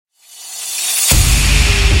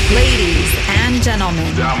Ladies and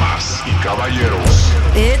gentlemen, damas y caballeros,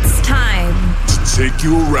 it's time to take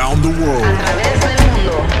you around the world, a través del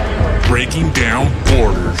mundo, breaking down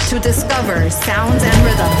borders, to discover sounds and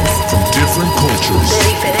rhythms from different cultures, de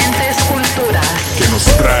diferentes culturas, que nos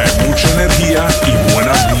trae mucha energía y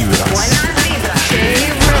buenas vibras. Buenas vibras.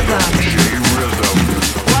 J-Rhythm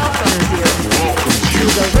welcomes you to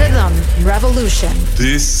the Rhythm Revolution.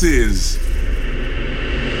 This is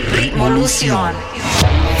Ritmolución.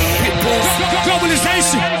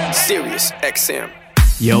 Globalization. Sirius XM.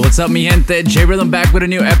 Yo, what's up, mi gente? J-Rhythm back with a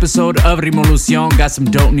new episode of Ritmolución. Got some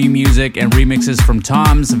dope new music and remixes from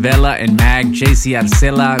Toms, Vela and Mag, JC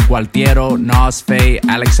Arcela, Gualtiero, Nas Faye,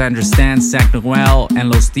 Alexandra Stan, Sac Noel, and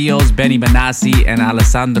Los Tios, Benny Benassi, and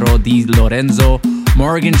Alessandro Di Lorenzo,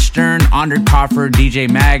 Morgan Stern, Undercoffer, DJ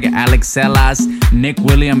Mag, Alex Celas, Nick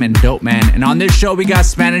William, and Dope Man. And on this show, we got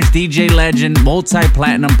Spanish DJ legend,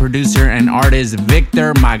 multi-platinum producer, and artist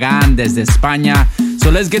Victor Magan desde España. So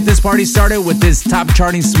let's get this party started with this top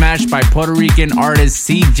charting smash by Puerto Rican artist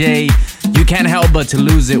CJ. You can't help but to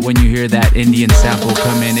lose it when you hear that Indian sample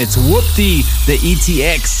come in. It's Whoopty, the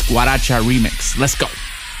ETX Guaracha remix. Let's go.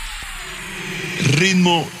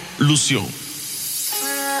 Ritmolución.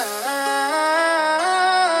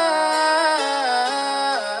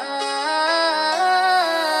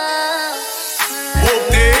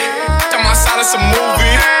 It's a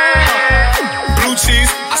movie. Blue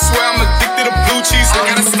cheese, I swear I'm addicted to blue cheese. I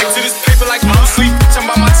gotta stick to this paper like Bruce Lee. Talking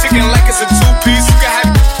about my chicken like it's a two-piece. You can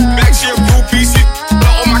have back to your groupies.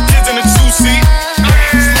 Blow all my kids in a two-seat.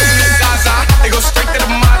 Smoking the Zaza, they go straight to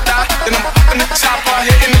the Mata. Then I'm up in the chopper,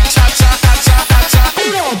 hitting the cha-cha, cha-cha, cha-cha.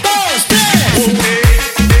 Uno, dos, tres.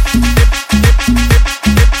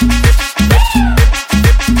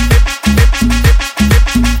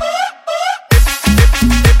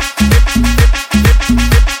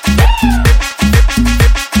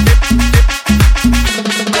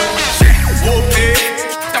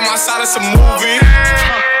 It's a movie.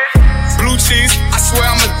 Blue cheese, I swear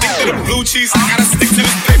I'm addicted to blue cheese. I gotta stick to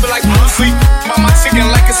this paper like Bruce Lee. Buy my chicken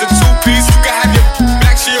like it's a two-piece. You can have your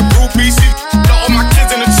back to your groupies. Throw all my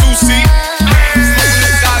kids in a two-seat. Smoking the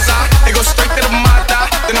Zaza, they go straight to the Mata.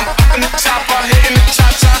 Then I'm up in the chopper, hitting the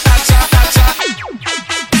cha-cha, cha-cha, cha-cha.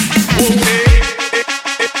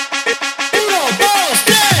 Uno, dos,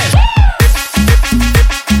 tres.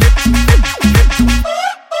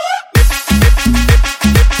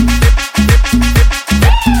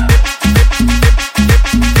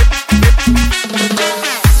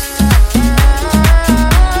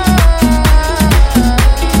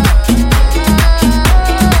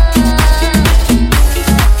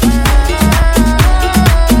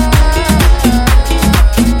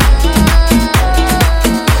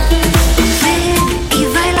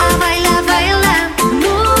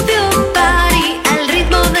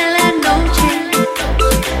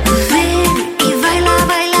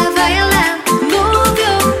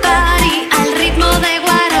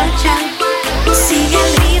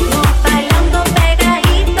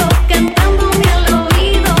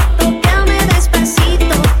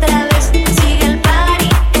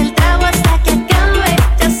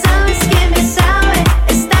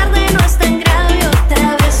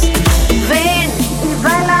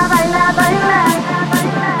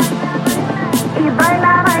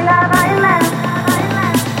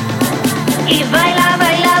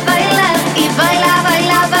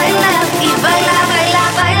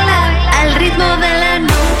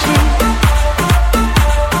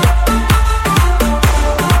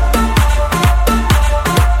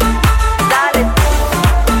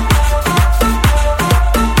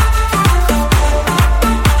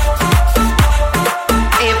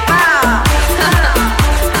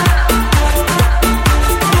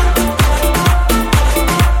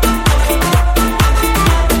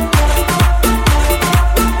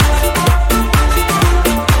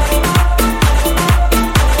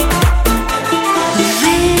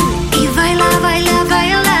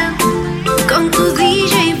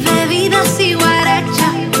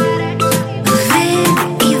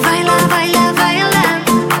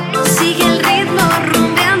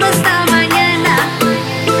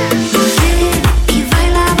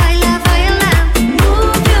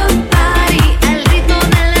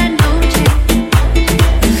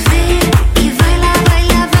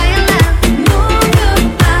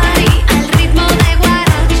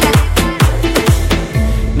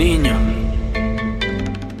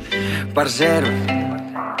 Parcero,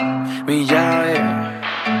 mi llave,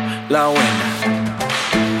 la buena.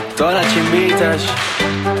 Todas las chimbitas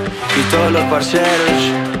y todos los parceros,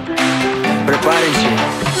 prepárense,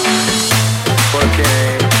 porque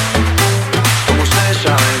como ustedes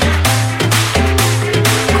saben,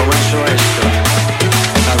 como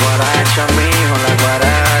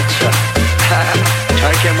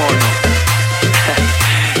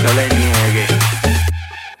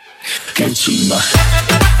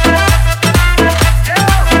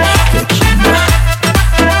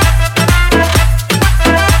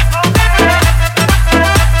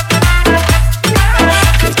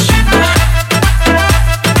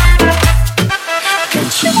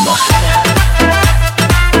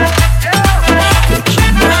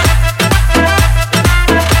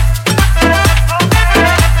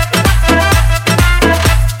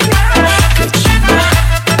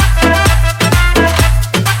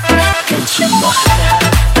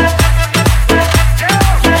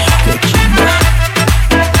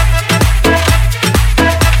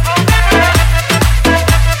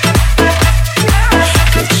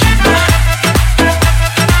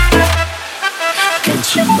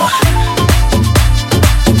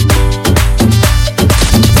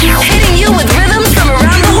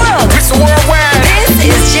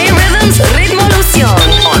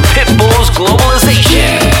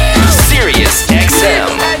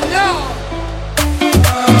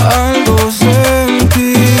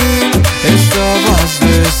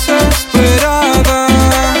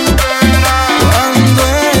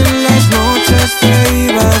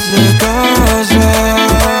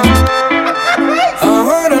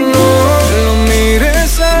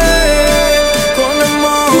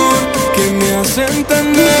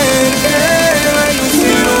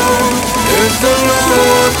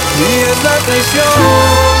y es la traición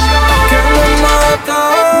que me mata.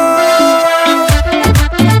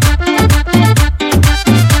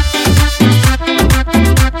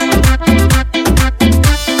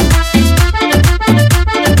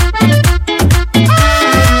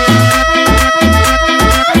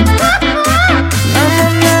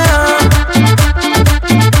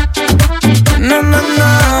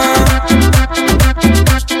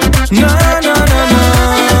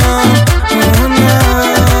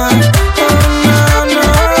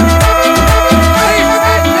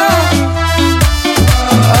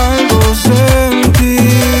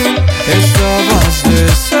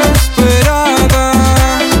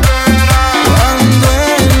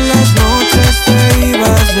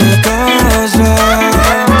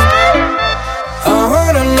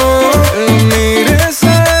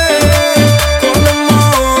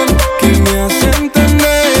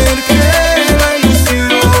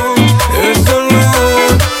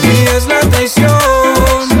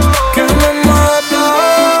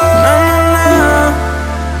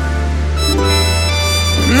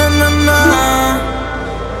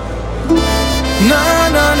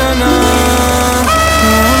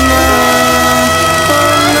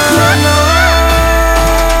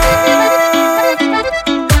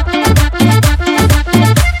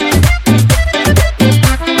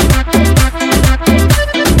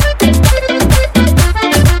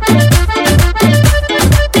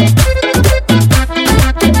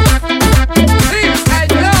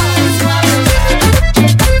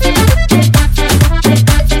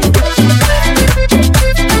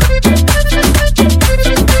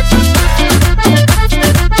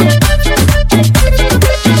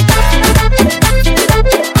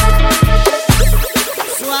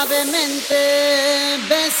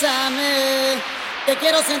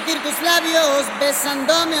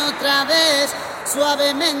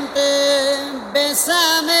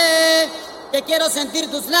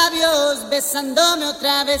 Besándome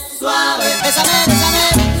otra vez, suave, bésame,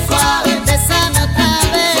 bésame, suave, bésame otra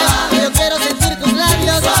vez, suave. Yo quiero sentir tus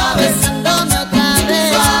labios, suave, besándome otra vez,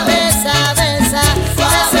 suave, besa, besa,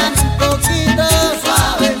 suave, bésame un poquito,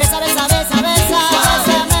 suave, besa, besa, besa, besa, suave.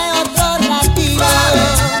 Bésame otro ratito, suave.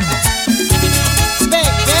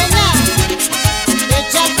 Pequeña,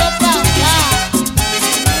 échate pa' acá.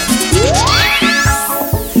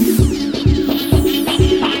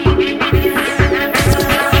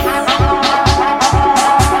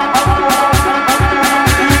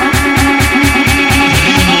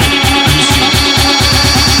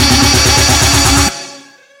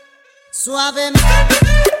 Suave.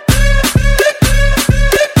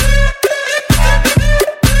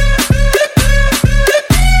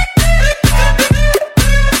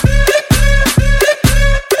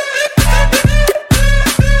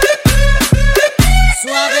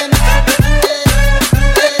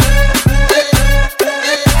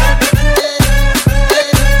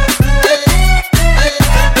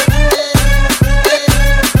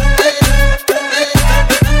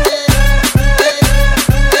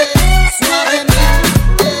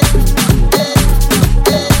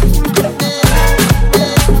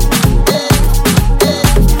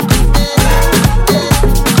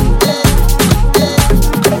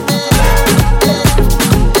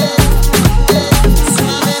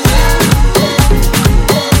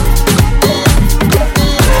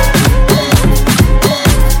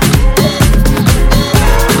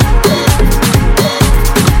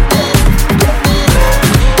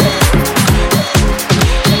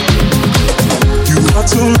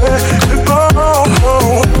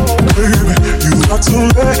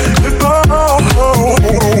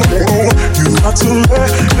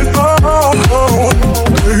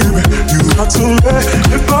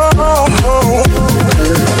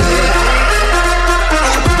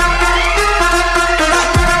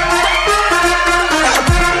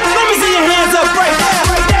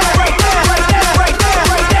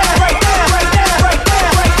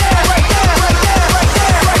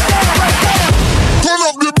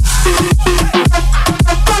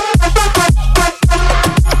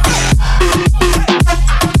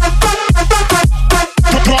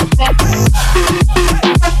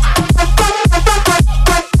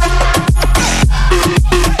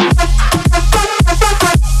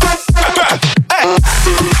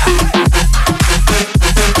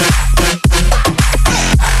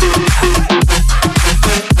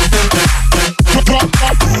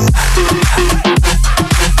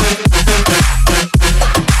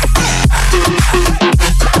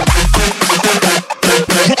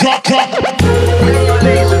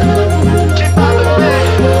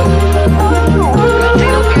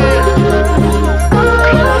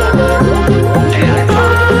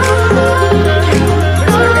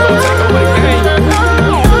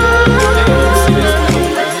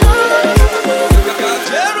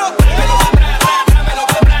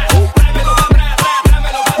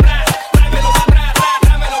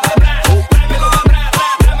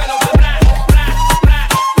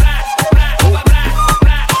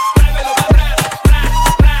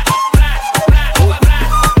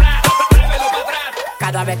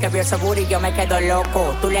 Cada vez que veo ese booty yo me quedo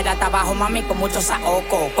loco. Tú le das abajo, mami, con mucho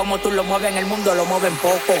saoco. Como tú lo mueves en el mundo, lo mueven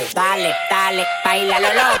poco. Dale, dale, baila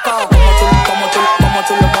lo loco. Como tú lo mueves, como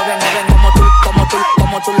tú lo mueves, como tú lo mueves,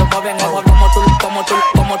 como tú lo mueves,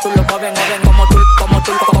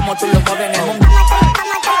 como tú lo mueves en el mundo.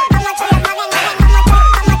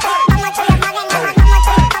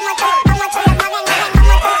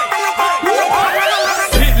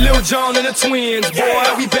 John and the twins,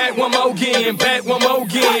 boy, we back one more again,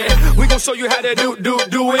 We gon' show you how to do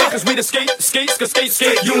it, cause we the skate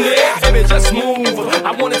unit. Baby, just move.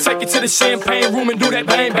 I wanna take you to the champagne room and do that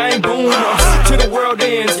bang, bang, boom. Till the world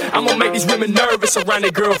ends, I'm gonna make these women nervous around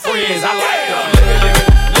their girlfriends. I like her.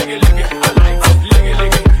 Lick it, I like her.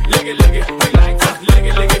 Lick it, we like her. Lick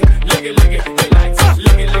it, we like her.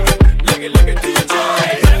 Lick it, DJ.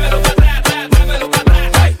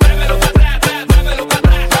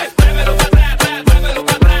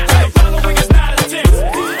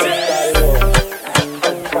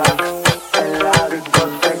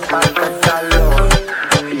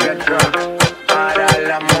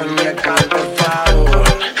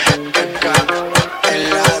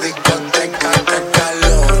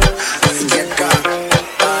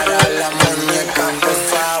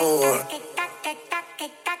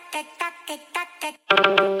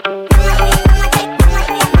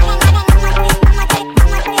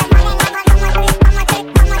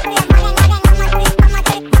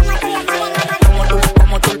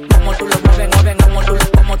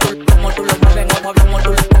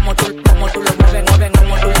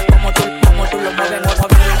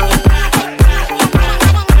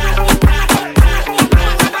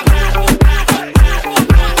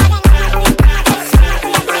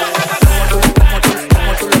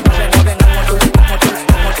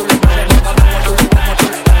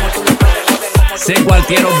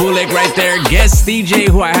 Gualtiero Bullock right there, guest DJ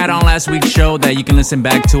who I had on last week's show that you can listen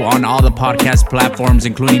back to on all the podcast platforms,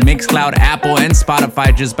 including Mixcloud, Apple, and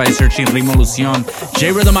Spotify, just by searching Rimolucion.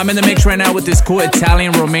 J Rhythm, I'm in the mix right now with this cool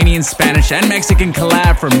Italian, Romanian, Spanish, and Mexican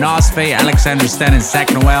collab from Nosfe, Alexander Stan, and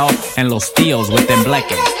Zach Noel, and Los Tios with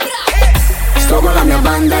Tembleque. Sto con la mia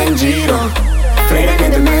banda in giro, frega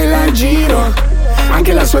che me la giro,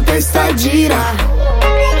 anche la sua testa gira.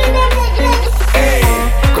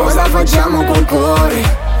 Cosa facciamo col cuore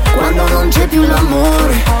quando non c'è più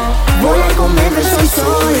l'amore? Vola con me verso il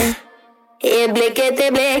sole e blequete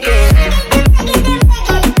bleche.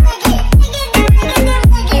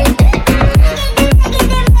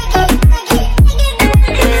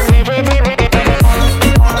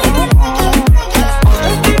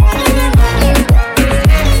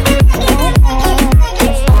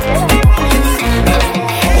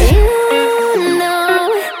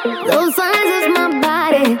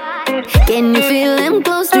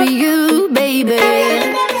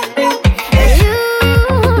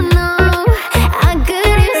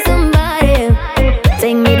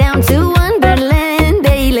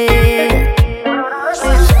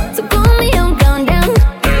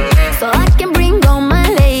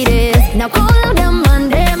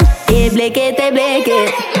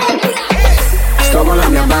 Sto con la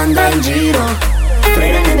mia banda in giro,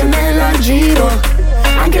 frega che me la giro,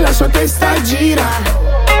 anche la sua testa gira.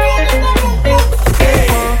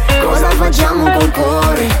 Cosa facciamo col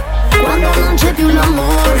cuore quando non c'è più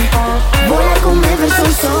l'amore? Vola con me verso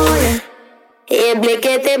il sole e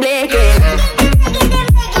blequete bleche.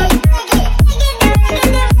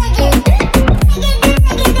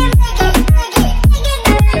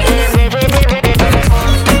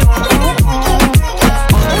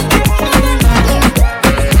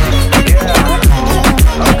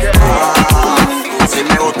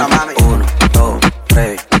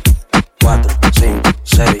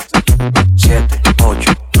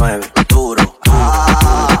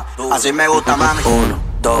 Así me gusta, mami. 1,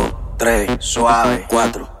 2, 3, suave.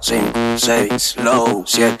 4, 5, 6, low.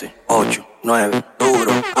 7, 8, 9,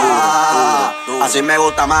 duro. Así me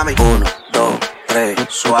gusta, mami. 1, 2, 3,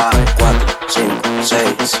 suave. 4, 5,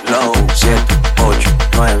 6, low. 7, 8,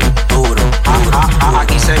 9, duro.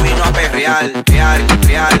 Aquí se vino a perrear, real.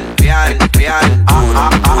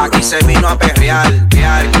 Aquí se vino a perrear,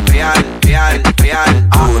 real.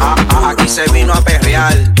 Aquí se vino a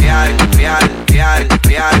perrear, real.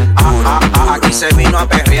 Aquí se vino a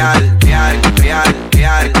perrear,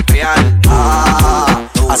 real.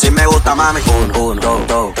 Así me gusta, mami. 1,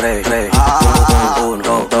 2, 3, 1,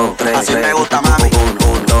 2, 3. Así me gusta, mami.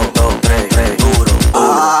 1, 2, 3, duro.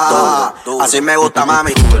 Así me gusta,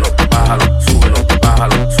 mami. Súbelo,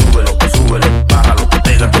 bájalo, bájalo, pégate y súbelo, bájalo,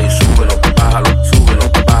 pégate y súbelo, bájalo,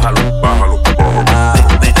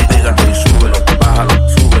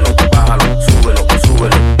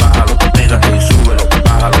 bájalo, pégate y súbelo,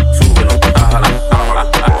 bájalo.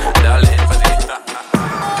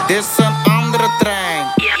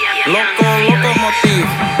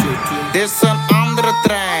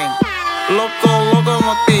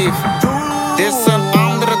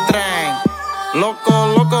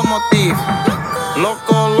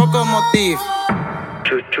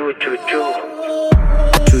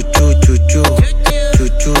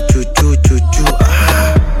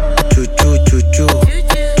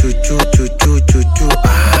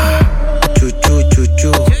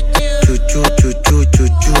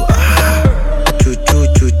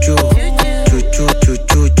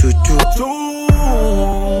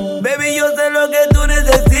 Baby, yo sé lo que tú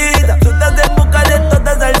necesitas. Tú estás en busca de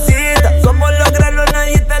toda salsita. Somos lograrlo,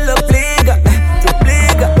 nadie te lo explica.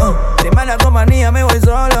 Suplica, de mala compañía me voy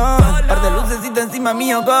solo. Par de lucecitas encima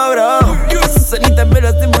mío cobro. Cenita me lo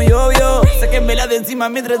hace muy obvio. Sáquenmela de encima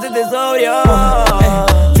mientras esté sobrio.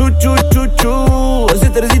 Chu, chu, chu, chu. Ese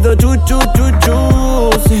tercito chu, chu, chu, chu.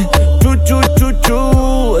 Chu, chu, chu,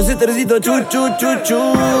 chu. Ese tercito chu, chu, chu, chu.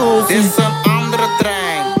 Dit is een andere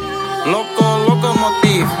trein.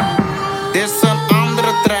 Locomotief. Dit is een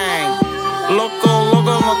andere trein.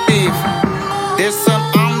 Locomotief. Dit is een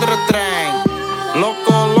andere trein.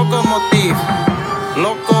 Locomotief.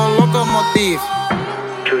 Locomotief.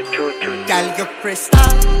 Girl, you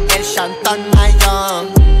crystal, el shantan mayon.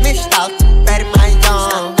 Mishtalt, per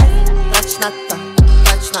mayon. Rachnata,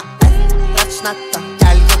 rachnata.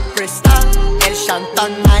 Girl, you crystal, el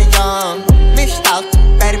shantan mayon. Mishtalt,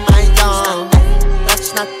 per mayon.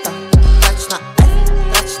 Rachnata,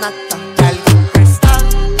 rachnata. Girl, you crystal,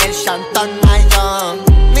 el shantan mayon.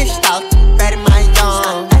 Mishtalt, per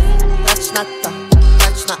mayon. Rachnata,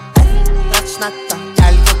 rachnata.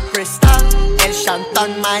 Girl, you crystal, el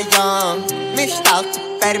shantan mayon. Mishtalt,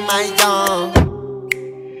 per mayon.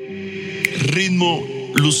 Ritmo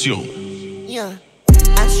Lución. Yeah.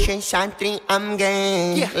 Shantri, I'm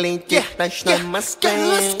gay. Lady, let's namaste.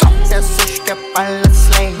 Sensushka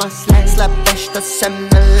palaslay. Slapeshta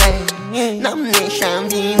semnalay. Namnesha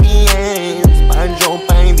VVS. Banjo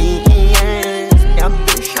pai VVS. Ya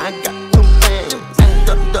bicha gatupens.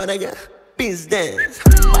 Doraga business.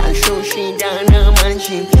 Baixo xingana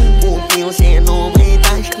manchi. O pio seno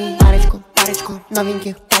meitaski. Парочку,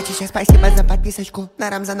 новеньких, тачи, сейчас спасибо за подписочку на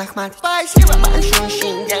Рамзан Ахмат. Спасибо. Большой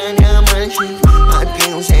шингана мальчик,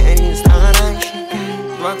 отбился ресторанчик.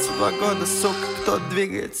 22 года, сука, кто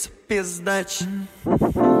двигается, пиздач.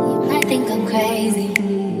 I think I'm crazy,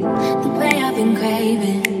 the way I've been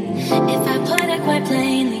craving. If I put it quite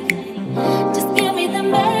plainly, just give me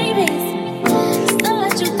them babies. So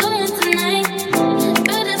what you doing tonight?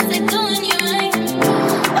 Better stay doing you right.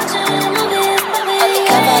 Watch your movies, baby.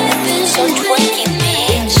 So twanky,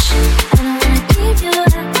 bitch. I don't wanna keep you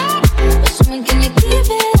up, but show me, can you keep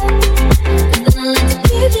it up? 'Cause then I like to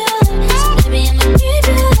keep you up, so baby I'ma keep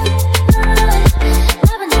you up.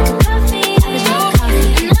 I've been drinking coffee, and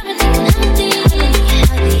I've been drinking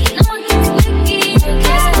healthy. No one gets sticky,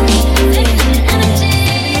 taking up energy.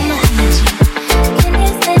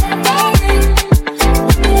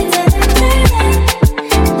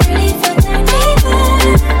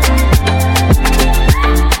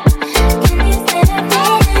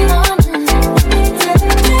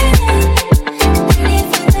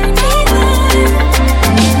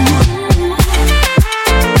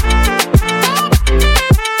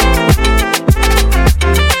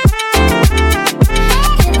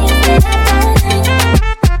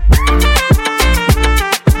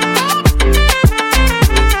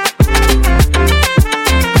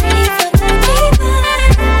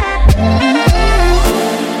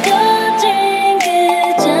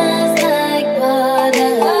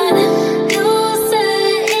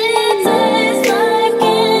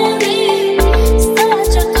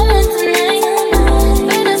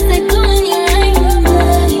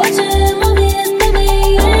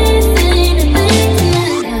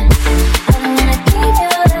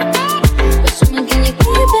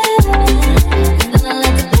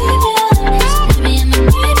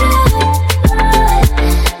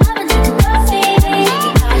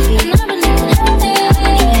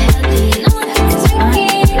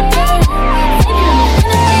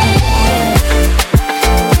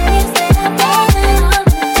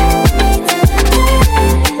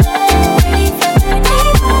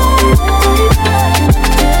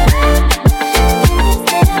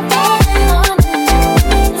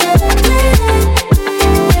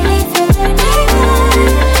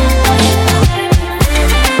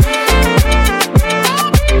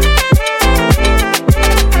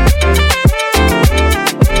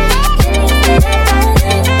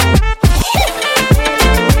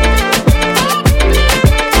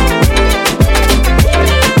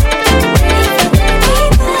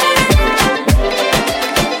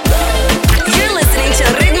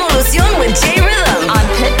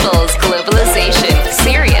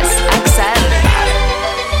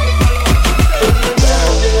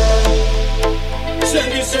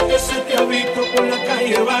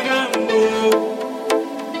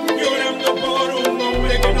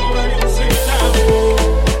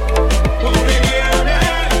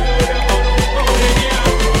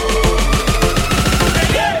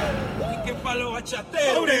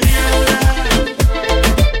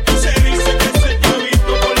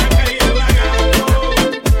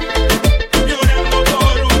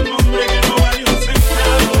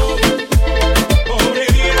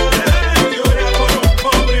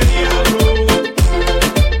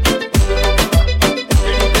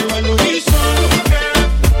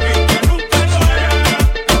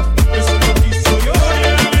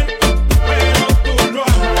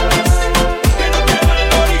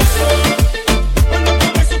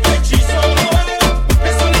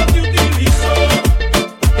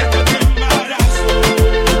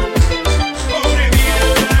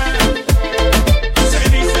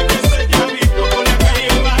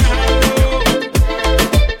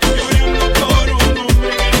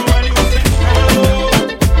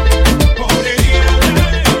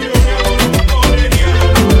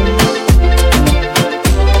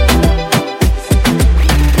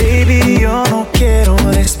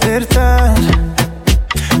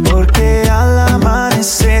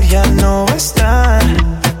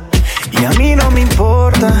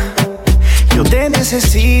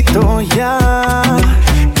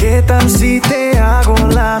 te hago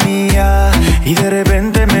la mía y de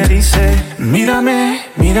repente me dice, mírame,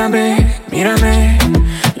 mírame, mírame,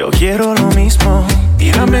 yo quiero lo mismo.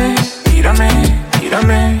 Mírame, mírame,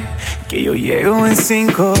 mírame, que yo llego en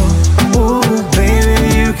 5. Baby,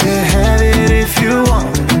 you can have it if you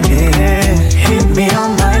want. Yeah, hit me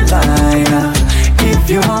on my line if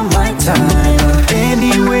you want my time.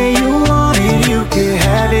 Any way you want it, you can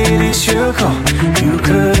have it, it's your call. You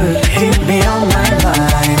could hit me on my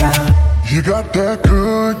line. You got that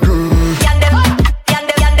good, good.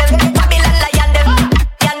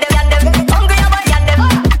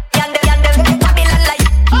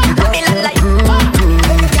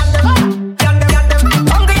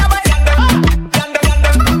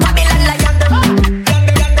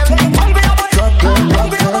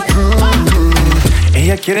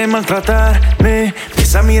 Quiere maltratarme,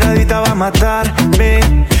 esa miradita va a matarme.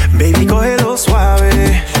 Baby, cógelo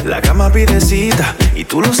suave, la cama pide cita y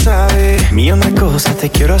tú lo sabes. Millón de cosas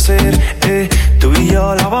te quiero hacer, tú y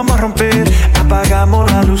yo la vamos a romper.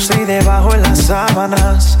 Apagamos la luz y debajo en las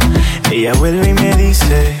sábanas ella vuelve y me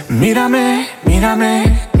dice, mírame,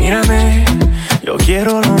 mírame, mírame, yo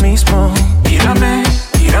quiero lo mismo. Mírame,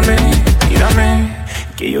 mírame, mírame,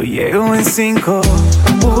 que yo llego en 5.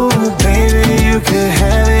 Baby, you can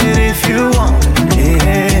have it if you want.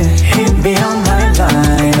 Yeah, hit me on my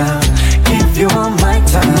line if you want my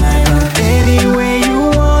time. Any way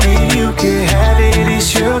you want it, you can have it,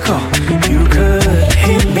 it's your call. You could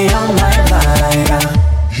hit me on my line.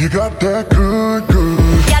 You got that good, good.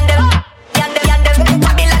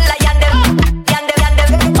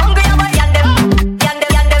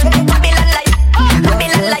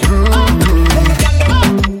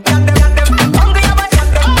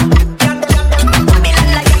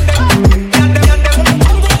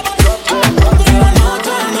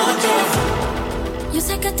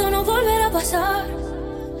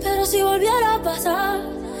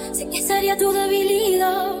 Tu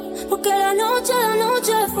debilidad, porque la noche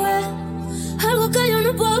fue algo que yo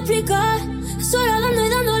no puedo explicar. Eso era dando y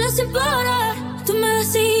dándole sin parar. Tú me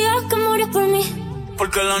decías que morías por mí,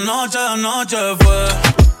 porque la noche fue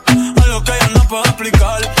algo que yo no puedo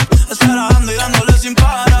explicar. Eso era dando y dándole sin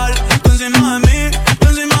parar. Tú encima de mí, tú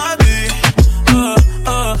encima de ti.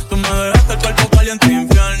 Tú me dejaste el cuerpo caliente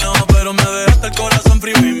infierno, pero me dejaste el corazón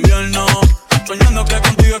frío invierno. Soñando que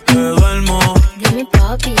contigo es que duermo. Dime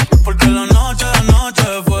papi, porque la noche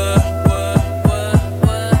fue.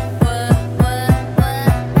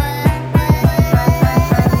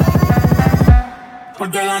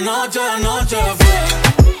 Porque la noche fue.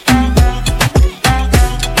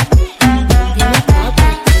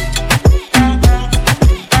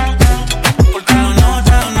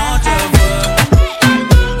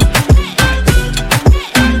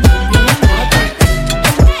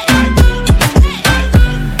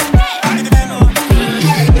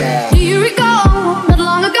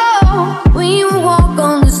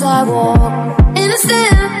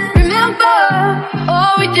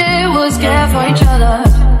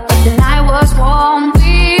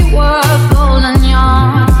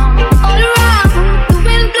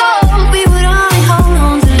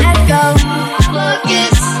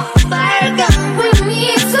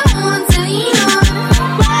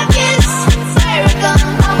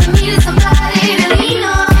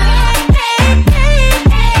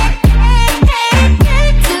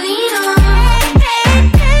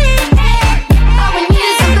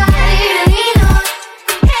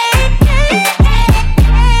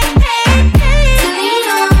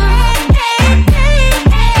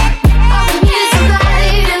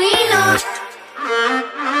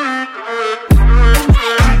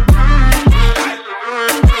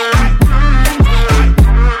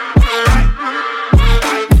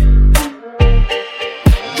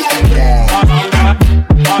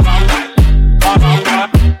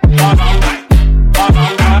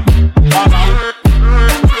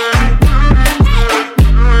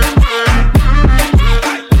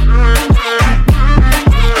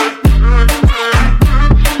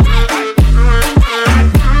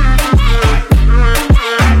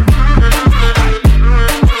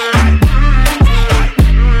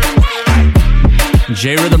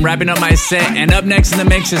 J-Rhythm wrapping up my set, and up next in the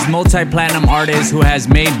mix is multi-platinum artist who has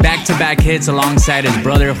made back-to-back hits alongside his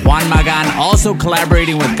brother Juan Magán, also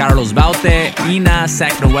collaborating with Carlos Baute, Ina,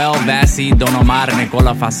 Zach Noel, Vasi, Don Omar,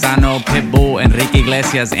 Nicola Fasano, Pitbull, Enrique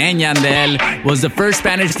Iglesias, and Yandel. Was the first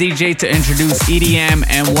Spanish DJ to introduce EDM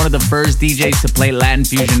and one of the first DJs to play Latin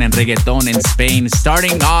fusion and reggaeton in Spain,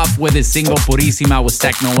 starting off with his single Purísima with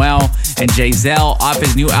Zach Noel and Giselle off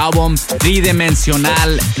his new album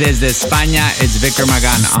Tridimensional. Desde España, it's Victor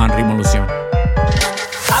Magán on Revolución.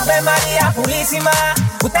 Ave María Purísima,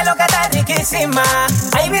 usted lo que está riquísima.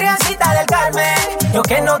 Ay, Virgencita del Carmen, yo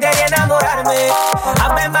que no quería enamorarme.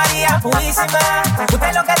 Ave María Purísima,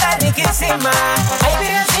 usted lo que está riquísima. Ay,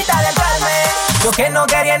 Virgencita del Carmen, yo que no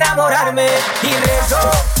quería enamorarme. Y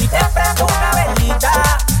rezo y te prendo una velita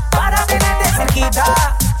para tenerte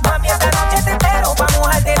cerquita. Mami, esta noche te espero pa'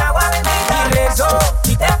 mojarte en agua bendita. Y rezo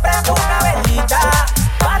y te prendo una velita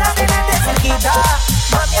para tenerte cerquita.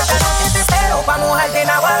 Mami, esta noche te espero pa' mojarte en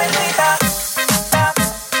agua bendita.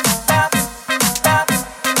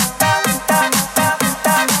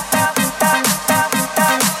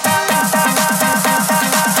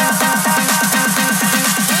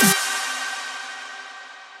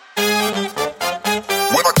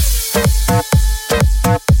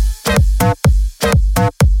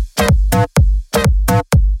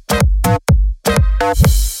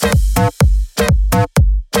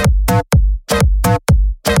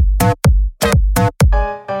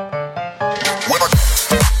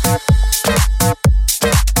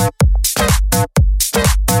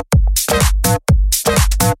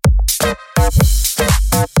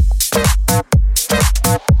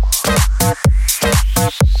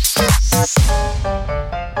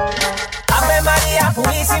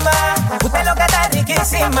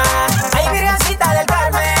 Ay, Virgencita del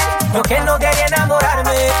Carmen, yo que no quería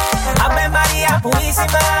enamorarme. Ave María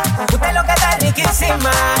Purísima, usted lo que está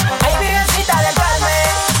riquísima. Ay, Virgencita del Carmen,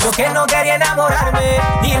 yo que no quería enamorarme.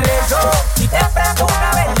 Y rezo y te prendo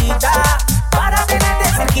una velita para tenerte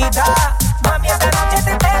cerquita. Mami, esta noche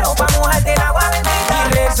te espero pa' mojarte en agua bendita.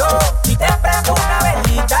 Y rezo y te prendo una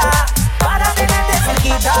velita para tenerte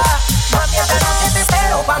cerquita. Mami, esta noche te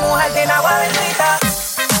espero pa' mojarte en agua bendita.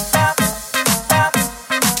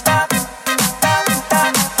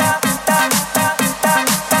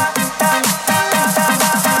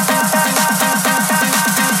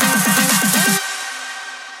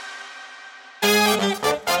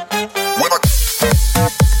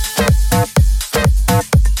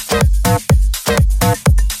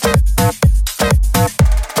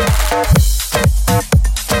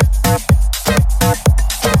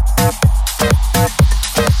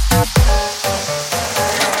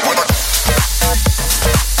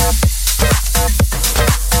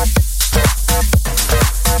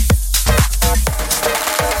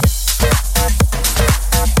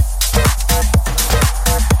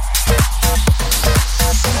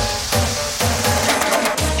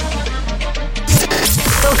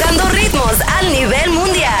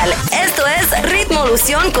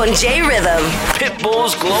 Con J-Rhythm.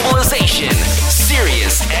 Pitbull's Globalization,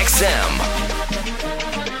 Sirius XM.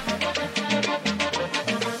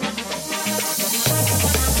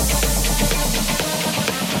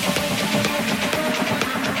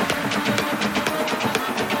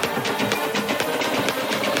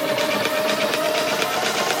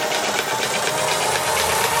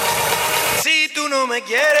 Si tú no me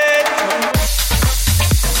quieres.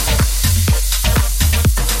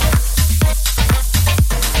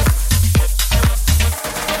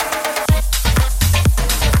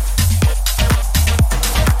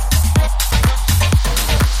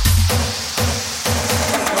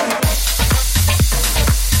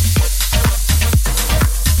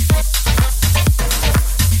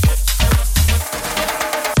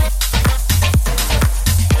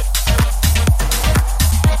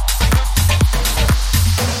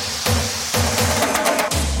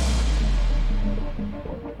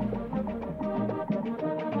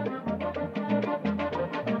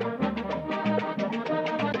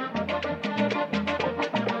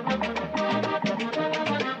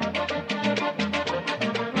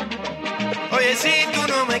 Oye, si tú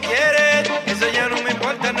no me quieres, eso ya no me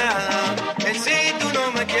importa nada. Que si tú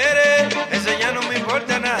no me quieres, eso ya no me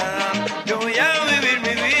importa nada. Yo voy a vivir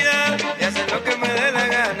mi vida y hacer lo que me dé la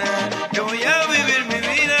gana. Yo voy a vivir mi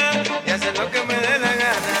vida y hacer lo que me dé la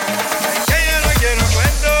gana. Que yo no quiero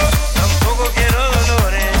cuentos, tampoco quiero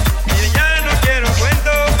dolores. Que yo ya no quiero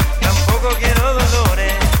cuentos, tampoco quiero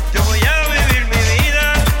dolores. Yo voy a vivir mi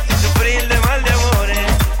vida sin sufrir de mal de amores.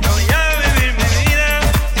 Yo voy a vivir mi vida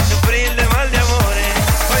sin sufrir de mal de amores.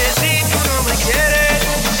 Oye, sí.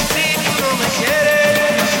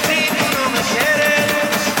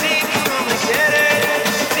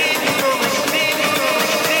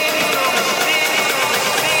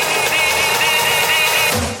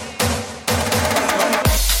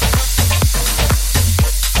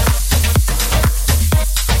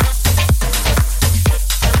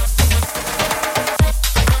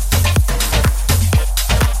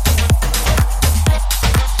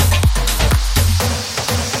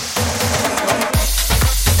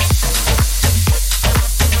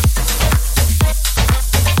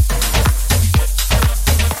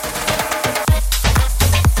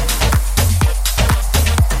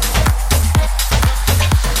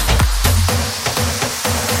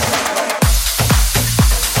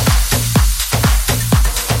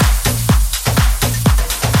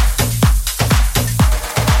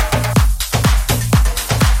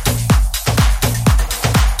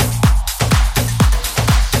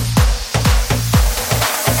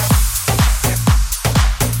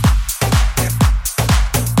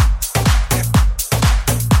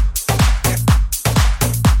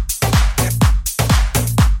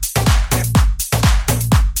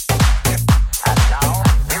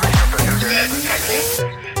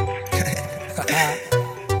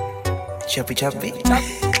 Chapi, chapi.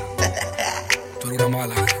 Tú eres una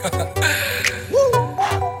mala.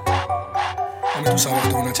 Mami, tú sabes que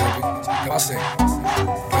tú eres una chapi. ¿Qué va a hacer?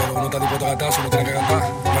 Pero uno está dispuesto a gastar, si uno tiene que gastar.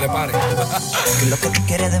 No le pare. ¿Qué es lo que tú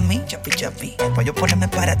quieres de mí? Chapi, chapi. Pa' yo ponerme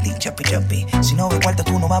para ti, chapi, chapi. Si no ve cuarto,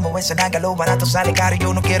 tú no vamos a ver nada. Lo barato sale caro y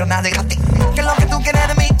yo no quiero nada de gratis. ¿Qué es lo que tú quieres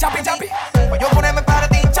de mí? Chapi, chapi. Pa' yo ponerme para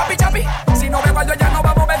ti, chapi, chapi. Si no ve cuarto, ya no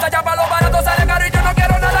vamos a ver allá. Para lo barato sale caro y yo no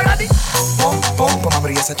quiero nada gratis. Pom, pom, pom,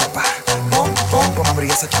 abrir esa chapa. Pom, pom, pom, abrir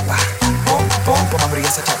esa chapa. Pom, pom, pom, abrir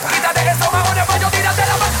esa chapa. Quítate esos mamones, pa' yo tírate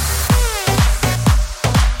la mano.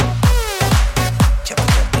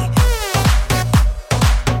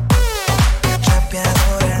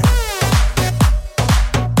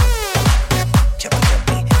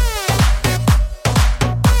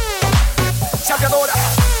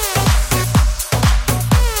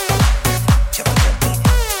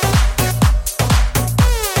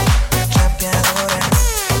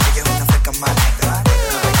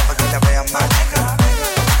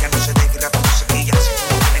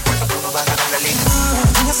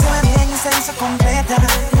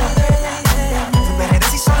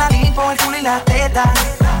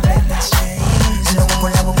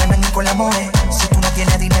 Si tú no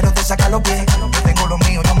tienes dinero, te saca los pies. Yo tengo lo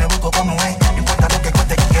mío, yo me busco como es. No importa lo que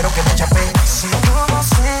cueste, yo quiero que me chape. Si yo no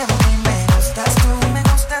sé, a mí me gustas tú, me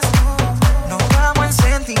gustas tú. No cago en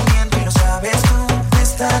sentimiento y lo sabes tú.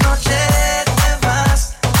 Esta noche te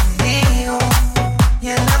vas conmigo y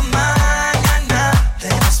en la mañana te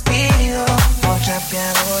despido. Por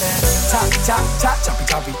chapeadora. Cha, cha, cha, chapi,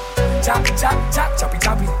 chapi. Cha, cha, cha, chapi,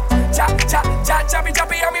 chapi. Cha, cha, cha, chapi,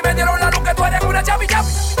 chapi. A mí me dieron la luz que tú eres una chapi, chapi.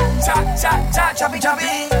 Cha, cha, cha, chapi,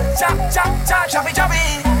 chapi. Cha, cha, cha, chapi, chapi.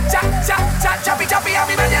 Cha, cha, cha, chapi, chapi. A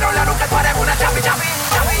mí me dieron la luz que tú eres una chapi, chapi.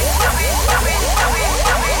 Chapi, chapi, chapi, chapi,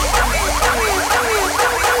 chapi,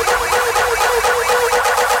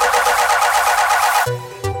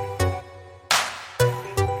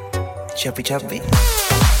 chapi, chapi, chapi.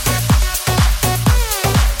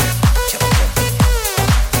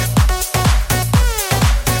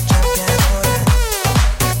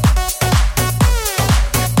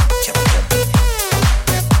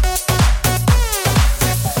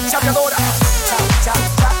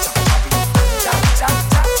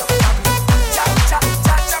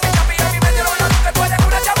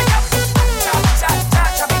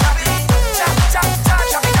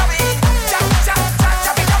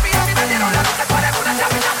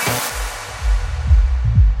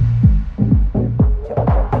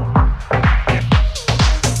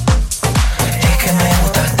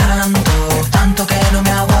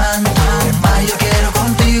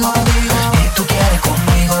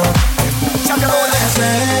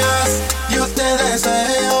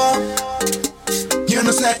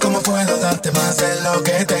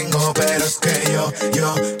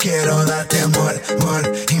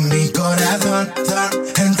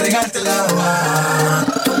 Entregarte la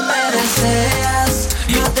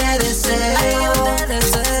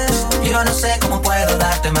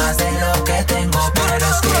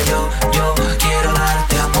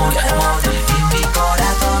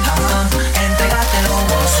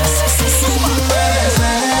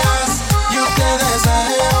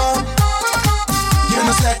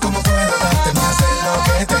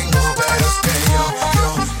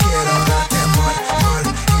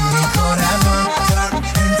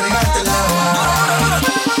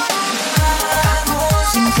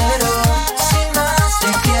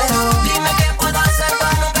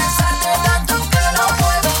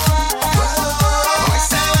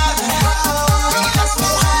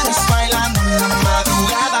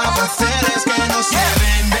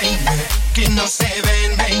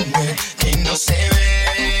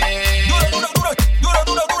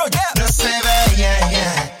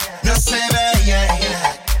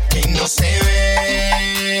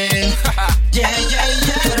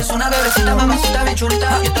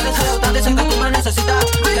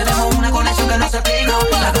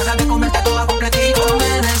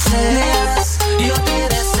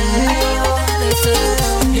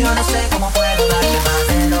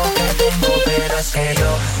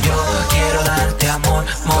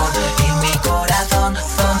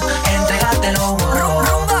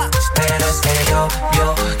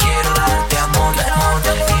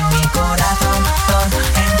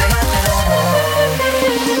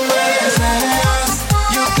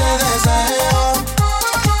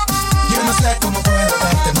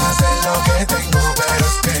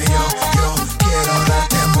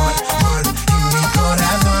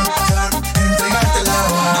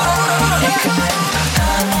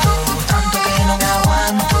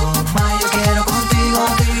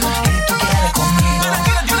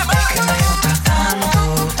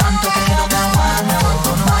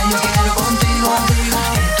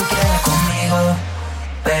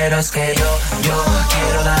pero es que yo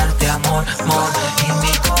quiero darte amor, amor. Y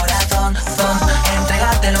mi corazón,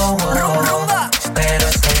 entregártelo, pero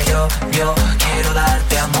es que yo quiero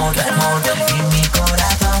darte amor, amor. Y mi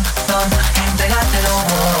corazón, entregártelo.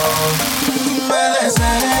 Me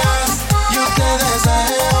deseas, yo te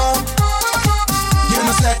deseo. Yo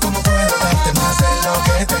no sé cómo puedo darte más de lo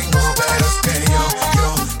que tengo, pero es que yo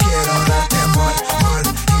quiero darte amor, amor.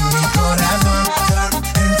 Y mi corazón,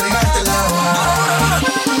 entregártelo.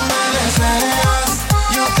 Me deseas,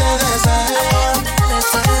 yo te deseo.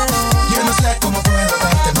 Yo no sé cómo puedo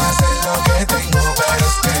darte más de lo que tengo, pero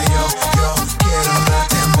es que yo quiero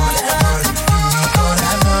darte amor, amor. Y mi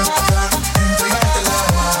corazón, entregártelo.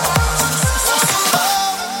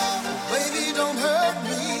 Baby, don't hurt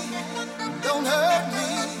me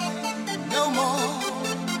no more.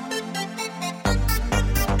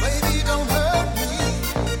 Baby, don't hurt me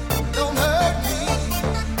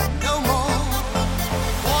no more.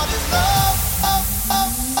 What is love?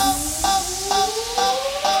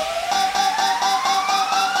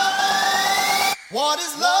 What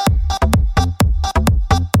is love?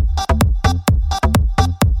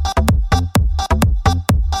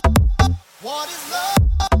 What is love?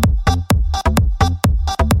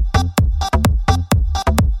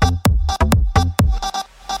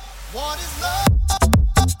 What is love?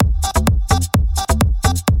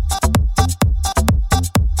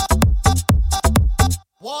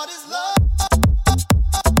 What is love?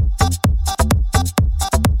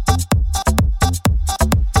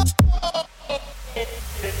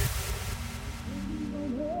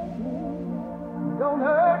 Don't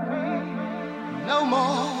hurt me no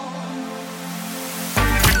more.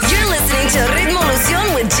 You're listening to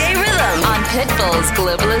Ritmolución with J Rhythm on Pitbull's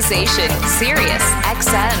Globalization, Sirius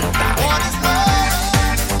XM. What is love?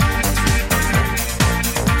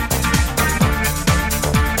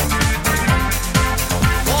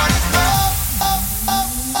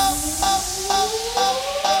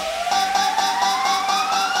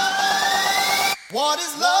 What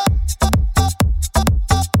is love?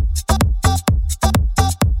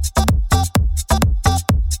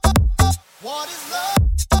 What is love?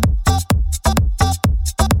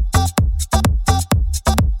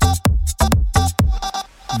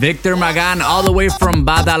 Victor Magan, all the way from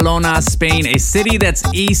Badalona, Spain, a city that's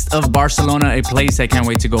east of Barcelona, a place I can't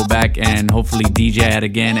wait to go back and hopefully DJ at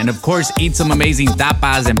again. And of course, eat some amazing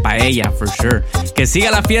tapas and paella for sure. Que siga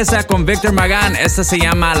la fiesta con Victor Magan. Esta se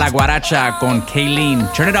llama La Guaracha con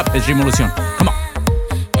Kayleen. Turn it up, it's Ritmolución. Come on.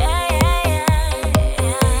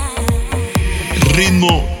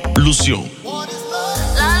 Ritmolución.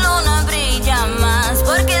 La luna brilla más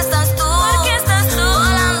porque estás tú,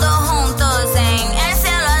 volando juntos en el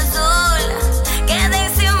cielo azul. Queda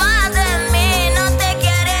encima de mí, no te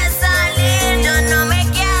quieres salir, yo no me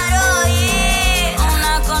quiero ir.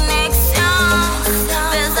 Una conexión,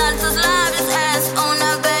 besar tus labios es una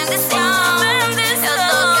bendición. Yo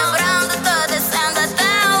estoy quebrando todo esa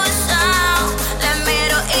devoción. Le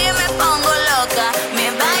miro y me pongo loca, mi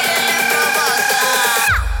baile le provoca.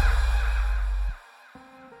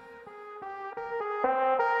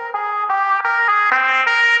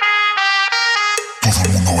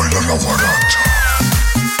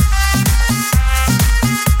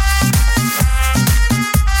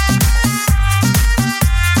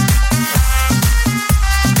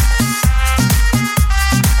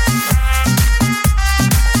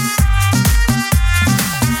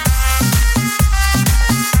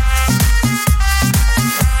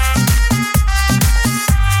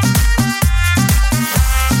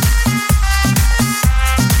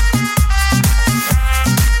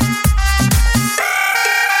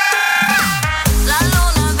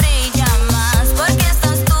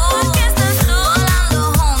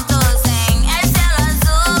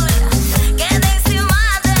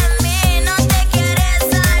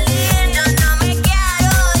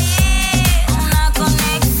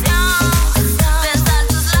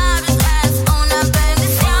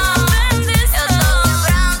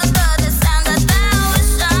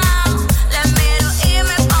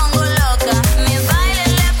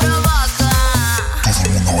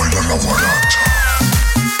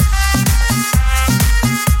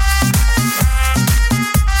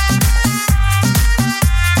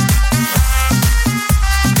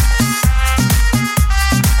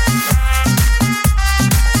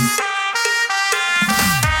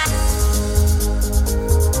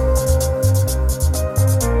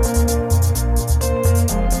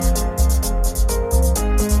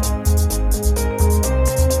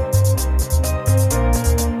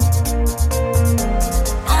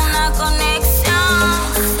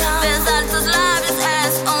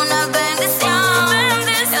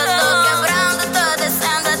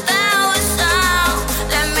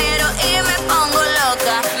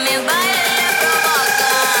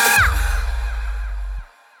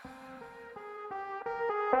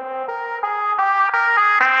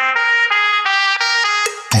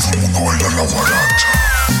 la guaracha.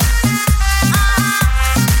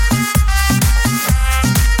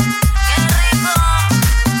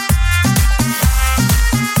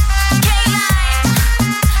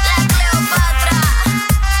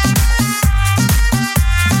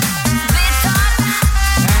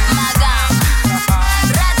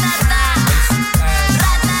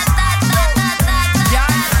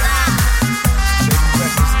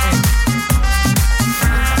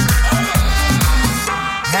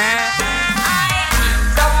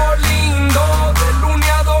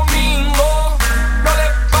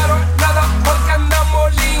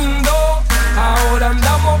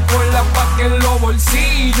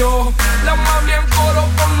 La mami en coro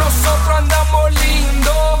con nosotros andamos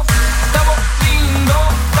lindo. Estamos lindo,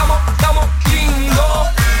 estamos lindo.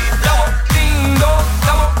 Estamos lindo,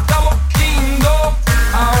 estamos lindo.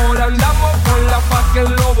 Ahora andamos con la paca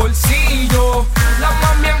en los bolsillos. La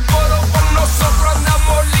mami en coro con nosotros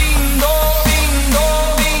andamos lindo. Lindo,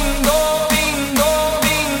 lindo, lindo,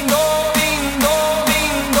 lindo, lindo,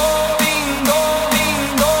 lindo,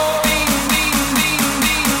 lindo, lindo,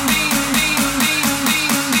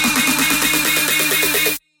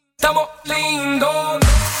 estamos lindos.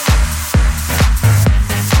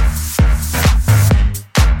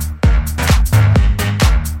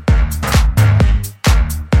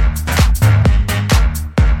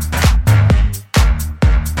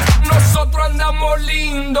 Nosotros andamos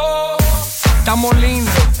lindos. Estamos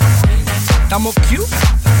lindos. Estamos cute.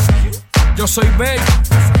 Yo soy bello.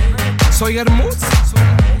 Soy hermoso.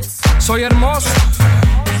 Soy hermoso.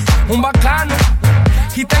 Un bacano.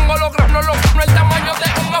 Y tengo los granos, el tamaño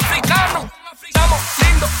de un africano. Estamos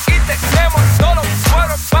lindos y tenemos todos los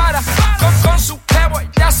cueros para. Con su jevo,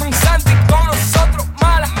 ellas son santi, con nosotros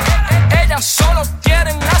malas. Ellas solo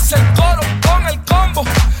quieren hacer coro con el combo.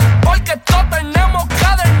 Porque todos tenemos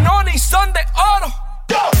cadernón y son de oro.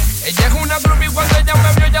 Ella es una groupie y cuando ella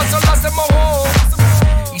me vio ya sola se mojó.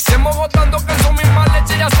 Y se mojó tanto que en su misma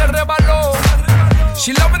leche ya se rebaló.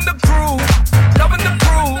 She loving the crew, loving the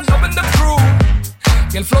crew, loving the crew.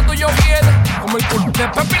 Y el flow tuyo viene como el culo de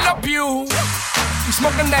Pepe Le Pew. You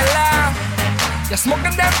smoking that loud, ya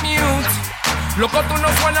smoking that mute. Loco, tú no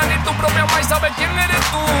suenas ni tu propia madre sabe quién eres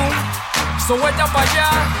tú. So ella pa' allá,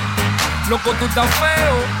 loco, tú estás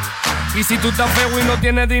feo. Y si tú estás feo y no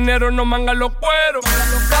tienes dinero, no mangas los cueros.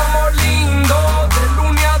 Estamos lindos de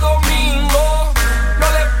lunes a domingo.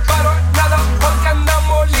 No le paro nada porque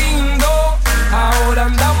andamos lindos. Ahora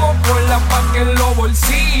andamos con la paca en los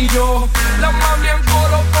bolsillos. La mami en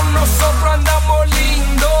coro con nosotros andamos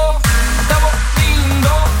lindos. Estamos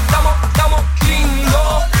lindos, estamos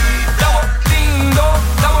lindos. Estamos lindos,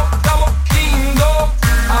 estamos lindos.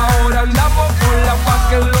 Ahora andamos con la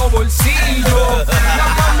paca en los bolsillos. La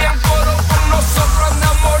mami en coro con nosotros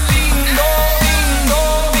andamos lindos. Lindo,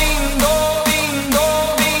 lindo, lindo,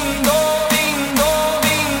 lindo,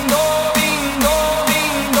 lindo, lindo,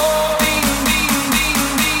 lindo, lindo,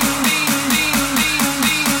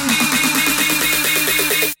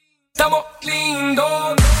 estamos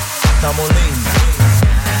lindos. Estamos lindos.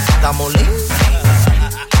 Estamos lindos.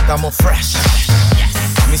 Estamos fresh.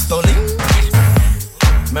 Mr. Lean.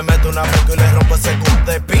 Me meto una meca y le rompo ese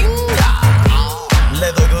gusto de pinga.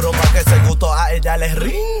 Le doy duro para que ese gusto a ella les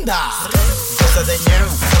rinda. Yo sé de ñeu,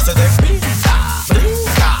 yo sé de pinta.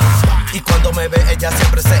 Brinca. Y cuando me ve ella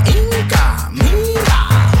siempre se hinca.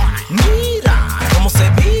 Mira, mira cómo se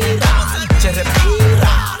vira. Se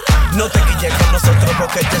respira. No te quilles con nosotros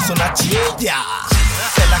porque ella es una chilla.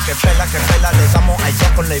 Que pela, le damos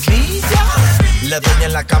allá con la hebilla. Le doy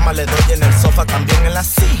en la cama, le doy en el sofá, también en la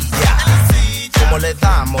silla. Como le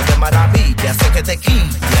damos de maravilla, sé que te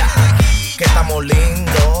quilla. Que estamos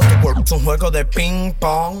lindos, tu cuerpo es un juego de ping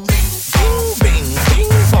pong. Bing, bing, bing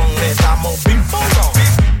pong, le damos ping pong.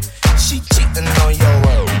 She cheating on your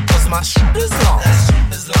road, cause my shit is long.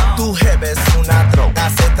 Tu jeve es una droga,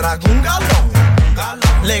 se traga un galón.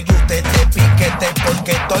 Le gusta este piquete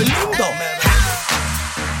porque estoy lindo.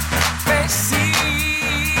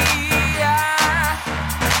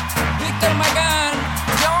 Víctor Magán,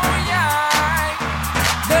 Joey,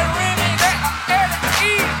 The Remix,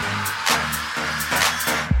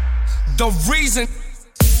 The Reason.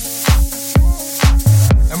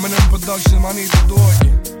 Eminem Production, manito, tú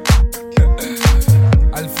oye.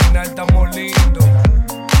 Al final estamos lindos,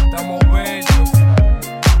 estamos bellos,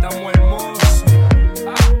 estamos hermosos.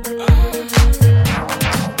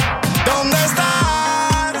 ¿Dónde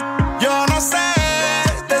estás? Yo no sé,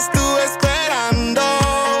 te estuve esperando.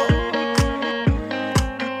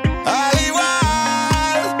 Al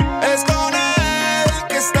igual es con él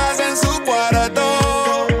que estás en su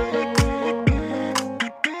cuarto.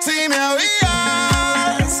 Si me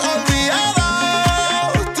habías olvidado,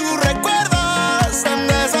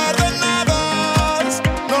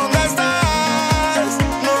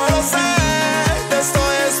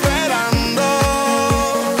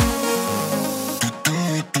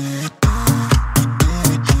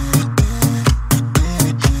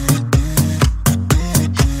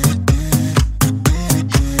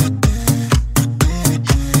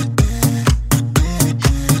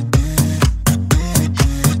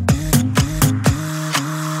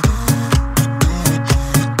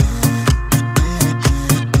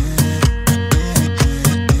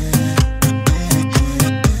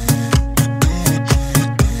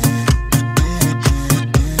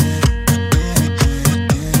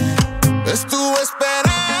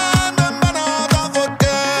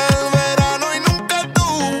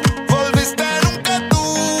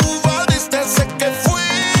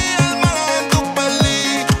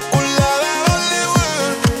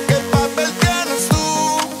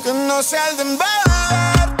 pueden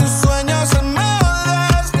ver tus sueños en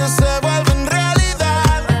modas que se vuelven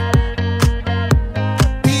realidad.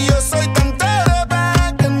 Y yo soy tan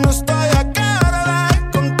torpe que no estoy acorde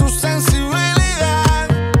con tu sensibilidad.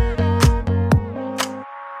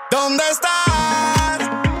 ¿Dónde estás?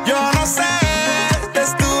 Yo no sé, te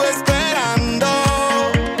estuve esperando.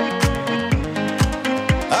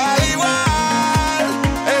 Al igual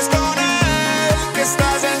es con él que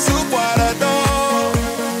estás en su cuarto.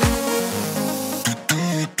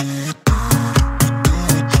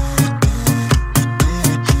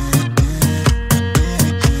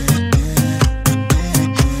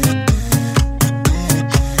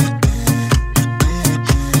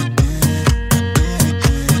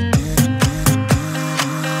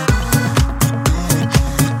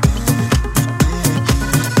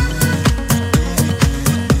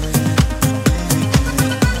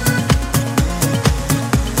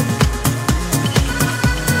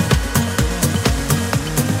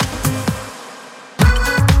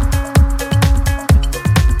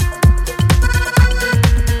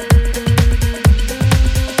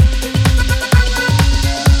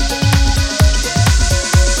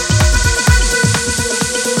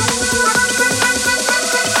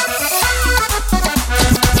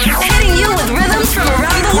 Hitting you with rhythms from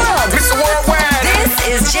around the world. Mr. Worldwide. This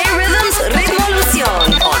is J Rhythm's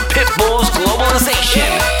Ritmolución On Pitbull's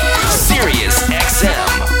Globalization. Sirius XM.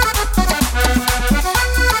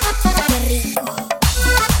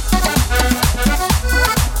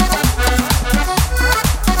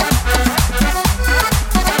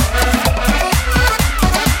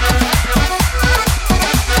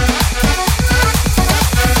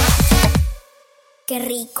 Qué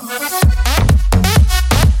rico.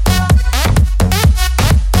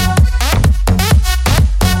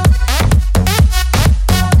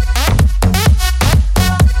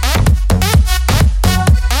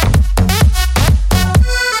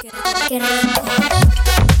 Qué rico.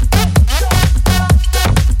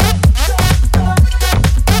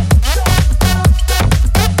 Qué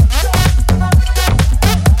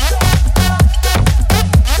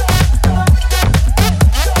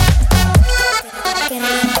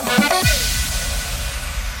rico.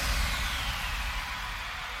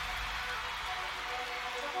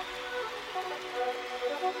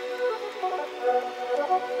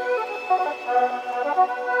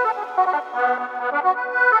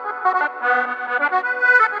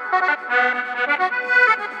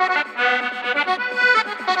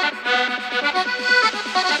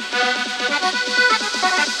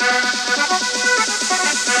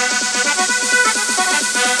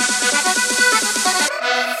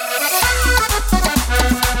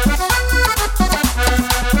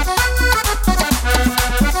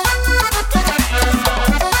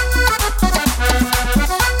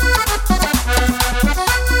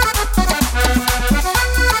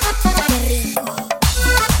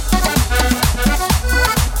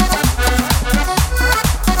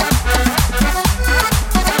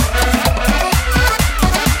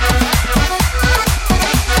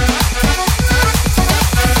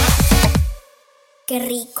 Qué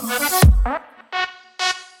rico.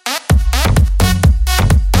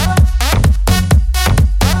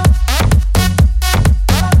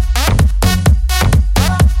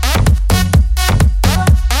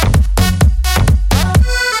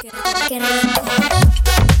 Qué rico.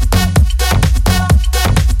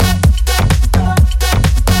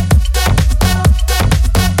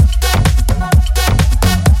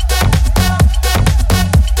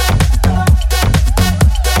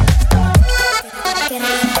 Qué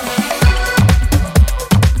rico.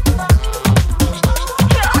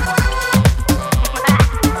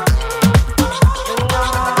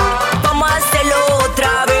 Vamos a hacerlo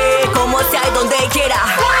otra vez, como sea y donde quiera.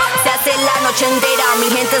 Se hace la noche entera, mi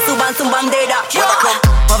gente suban su bandera.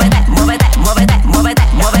 Muévete, muévete, muévete, muévete,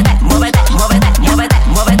 muévete, muévete, muévete, muévete,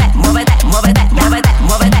 muévete, muévete, muévete, muévete,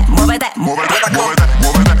 muévete, muévete.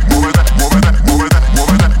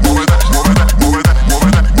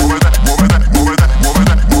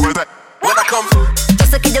 Yo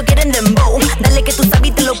sé que ellos quieren dembow, dale que tú sabes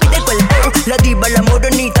y te lo pide el cuerpo. La diva, la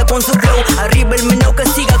morenita con su flow, arriba el menú que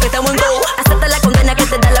siga que estamos en go. Acepta la condena que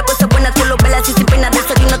te da la cosa buena, tú lo velas y sin pena de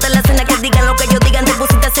eso y no te la cena. Que digan lo que ellos digan, te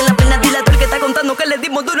pusiste así en la plena. Dile a tú el que está contando que le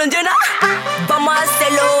dimos duro en llena. Vamos a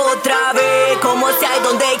hacerlo otra vez, como sea y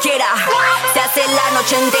donde quiera. Se hace la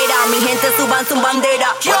noche entera, mi gente suban su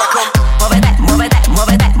bandera. Muévete, muévete,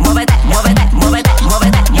 muévete, muévete, muévete, muévete, muévete,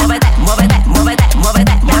 muévete, muévete, muévete,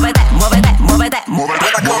 muévete, muévete, muévete, muévete.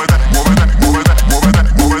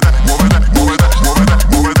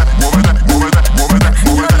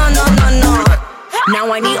 No.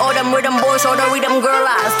 Now I need all them rhythm boys, all the rhythm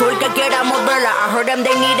girls. Tú el que quiera mover umbrella. I heard them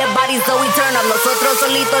they needed bodies, so we turn up. Nosotros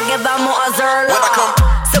solitos que vamos a hacerla.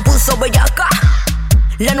 Se puso bellaca,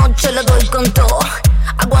 la noche le doy con todo.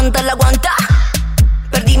 Aguanta la aguanta,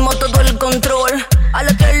 perdimos todo el control. A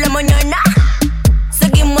las 3 de la mañana,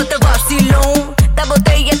 seguimos este vacilón. Esta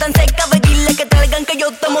botella tan seca, ve dile que traigan que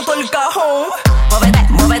yo tomo todo el cajón. Muévete,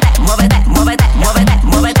 muévete, muévete, muévete, muévete,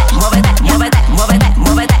 muévete, muévete, muévete, muévete,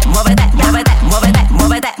 muévete, muévete, muévete, muévete,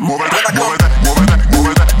 muévete, muévete.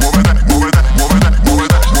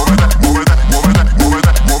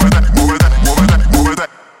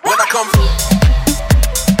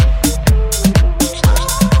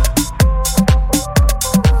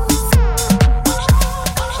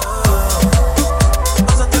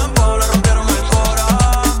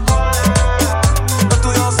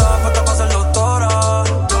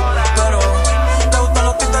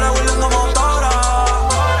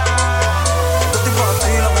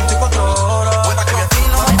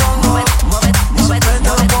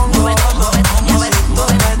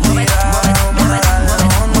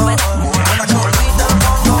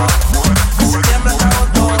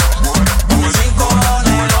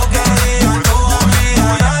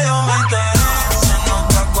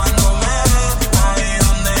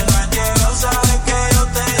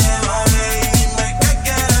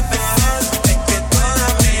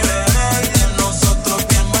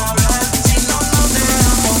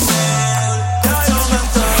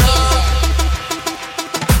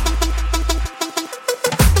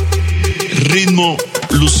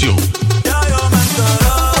 Ritmolución.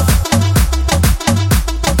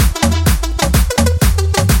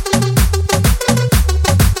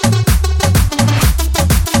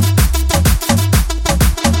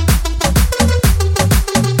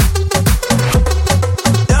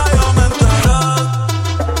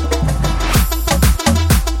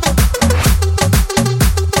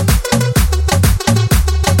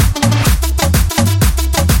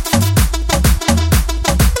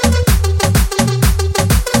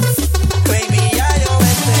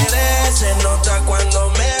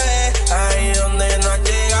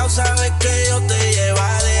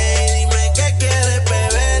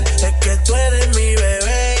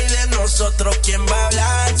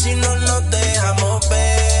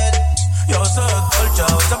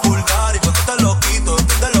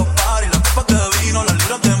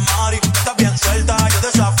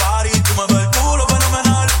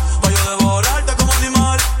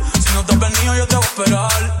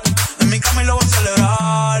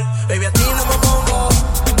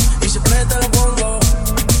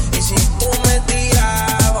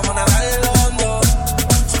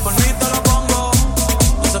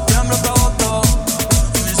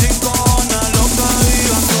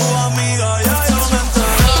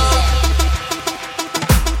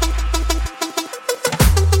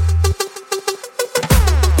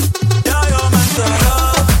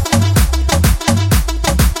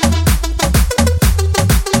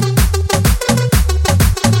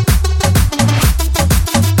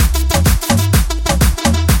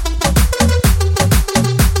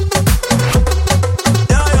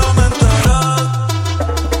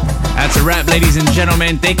 Ladies and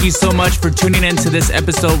gentlemen, thank you so much for tuning in to this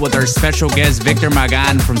episode with our special guest, Victor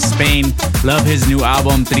Magan from Spain. Love his new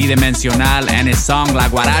album, Tridimensional, and his song, La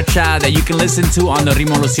Guaracha, that you can listen to on the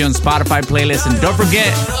Ritmolución Spotify playlist. And don't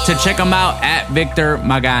forget to check him out at Victor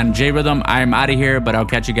Magan. J Rhythm, I am out of here, but I'll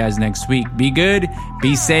catch you guys next week. Be good,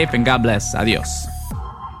 be safe, and God bless. Adios.